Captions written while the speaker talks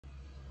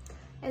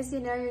As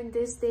you know, in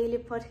this daily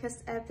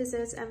podcast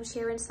episodes, I'm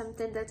sharing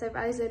something that I've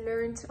either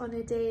learned on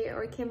a day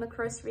or came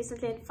across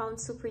recently and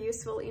found super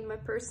useful in my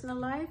personal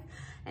life.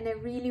 And I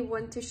really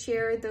want to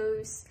share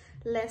those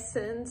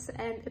lessons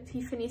and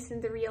epiphanies in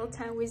the real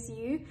time with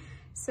you.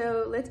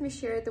 So let me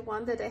share the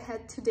one that I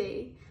had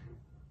today.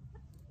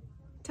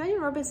 Tony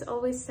Robbins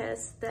always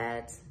says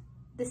that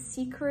the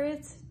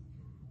secret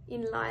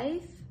in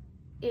life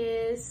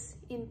is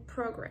in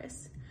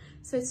progress.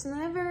 So it's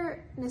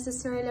never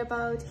necessarily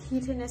about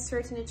hitting a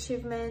certain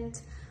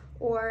achievement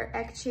or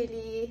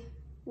actually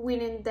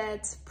winning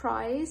that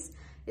prize.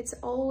 It's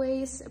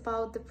always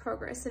about the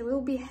progress, and we'll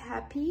be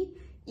happy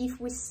if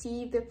we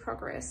see the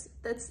progress.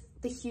 That's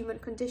the human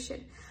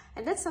condition.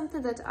 And that's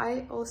something that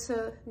I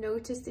also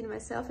noticed in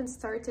myself and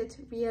started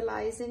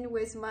realizing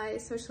with my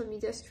social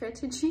media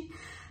strategy.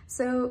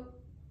 So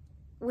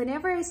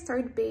whenever I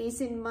start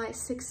basing my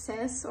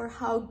success or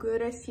how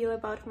good I feel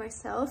about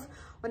myself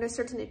on a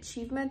certain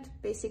achievement,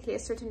 basically a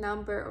certain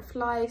number of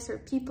likes or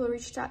people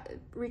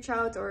reach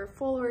out or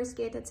followers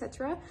get,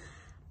 etc.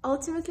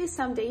 Ultimately,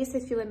 some days I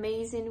feel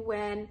amazing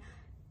when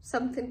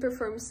something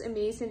performs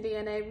amazingly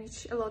and I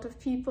reach a lot of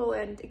people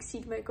and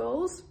exceed my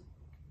goals.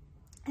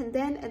 And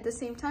then at the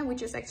same time,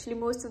 which is actually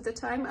most of the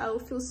time, I'll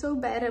feel so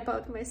bad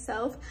about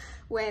myself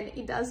when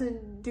it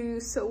doesn't do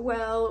so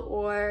well,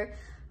 or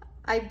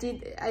I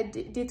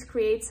did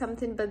create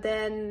something, but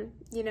then,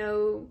 you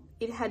know,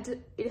 it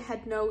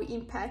had no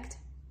impact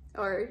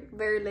or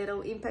very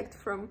little impact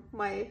from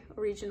my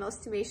original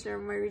estimation or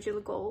my original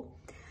goal.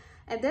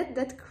 And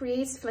that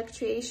creates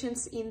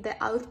fluctuations in the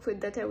output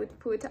that I would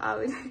put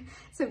out.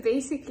 So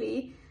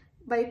basically,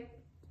 by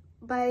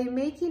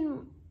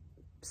making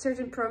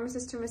certain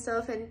promises to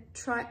myself and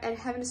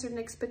having a certain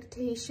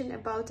expectation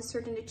about a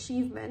certain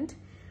achievement,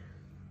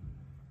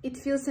 it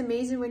feels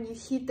amazing when you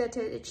hit that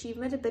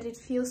achievement, but it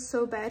feels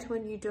so bad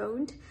when you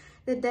don't,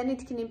 that then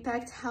it can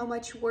impact how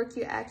much work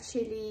you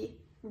actually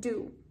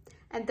do.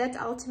 And that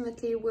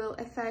ultimately will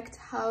affect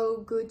how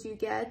good you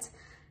get,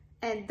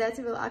 and that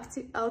will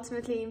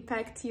ultimately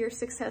impact your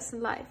success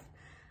in life.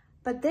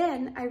 But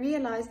then I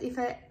realized if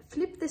I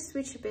flip the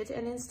switch a bit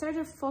and instead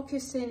of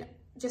focusing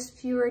just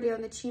purely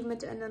on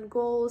achievement and on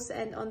goals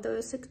and on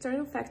those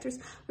external factors,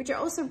 which are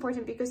also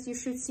important because you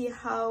should see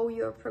how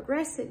you're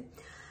progressing,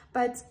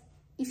 but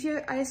if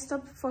I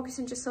stop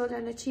focusing just solely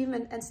on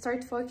achievement and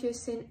start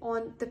focusing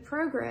on the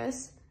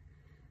progress,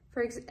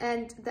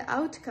 and the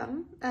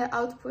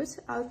output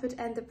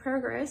and the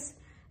progress,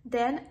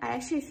 then I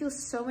actually feel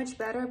so much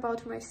better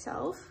about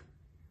myself,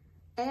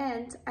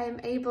 and I'm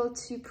able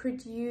to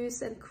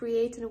produce and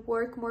create and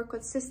work more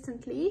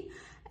consistently,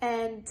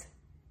 and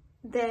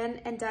then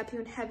end up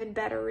even having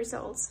better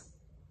results.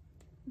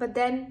 But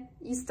then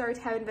you start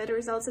having better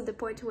results at the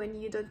point when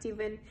you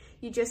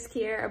just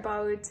care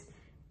about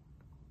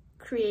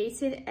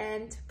creating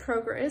and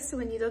progress,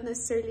 when you don't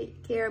necessarily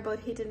care about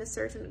hitting a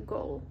certain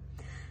goal.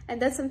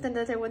 And that's something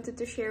that I wanted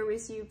to share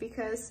with you,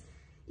 because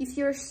if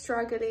you're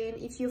struggling,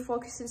 if you're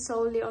focusing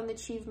solely on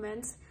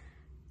achievements,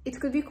 it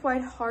could be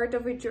quite hard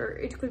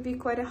it could be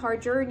quite a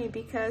hard journey,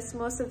 because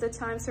most of the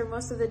times or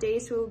most of the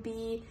days will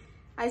be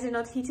either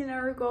not hitting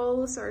our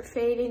goals or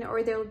failing,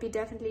 or there will be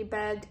definitely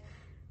bad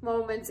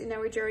moments in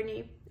our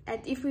journey.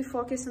 And if we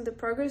focus on the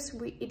progress,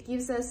 it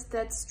gives us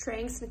that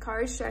strength and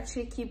courage to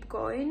actually keep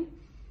going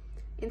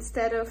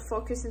instead of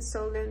focusing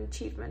solely on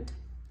achievement.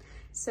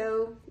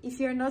 So if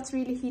you're not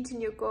really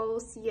hitting your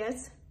goals yet,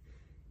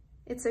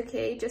 it's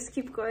okay, just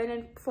keep going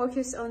and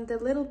focus on the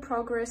little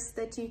progress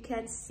that you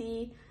can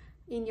see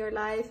in your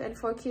life, and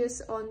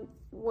focus on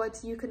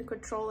what you can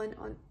control and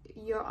on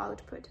your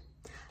output.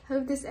 I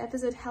hope this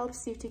episode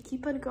helps you to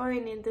keep on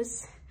going in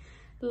this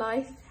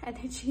life and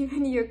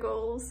achieving your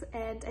goals,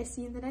 and I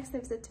see you in the next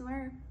episode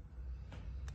tomorrow.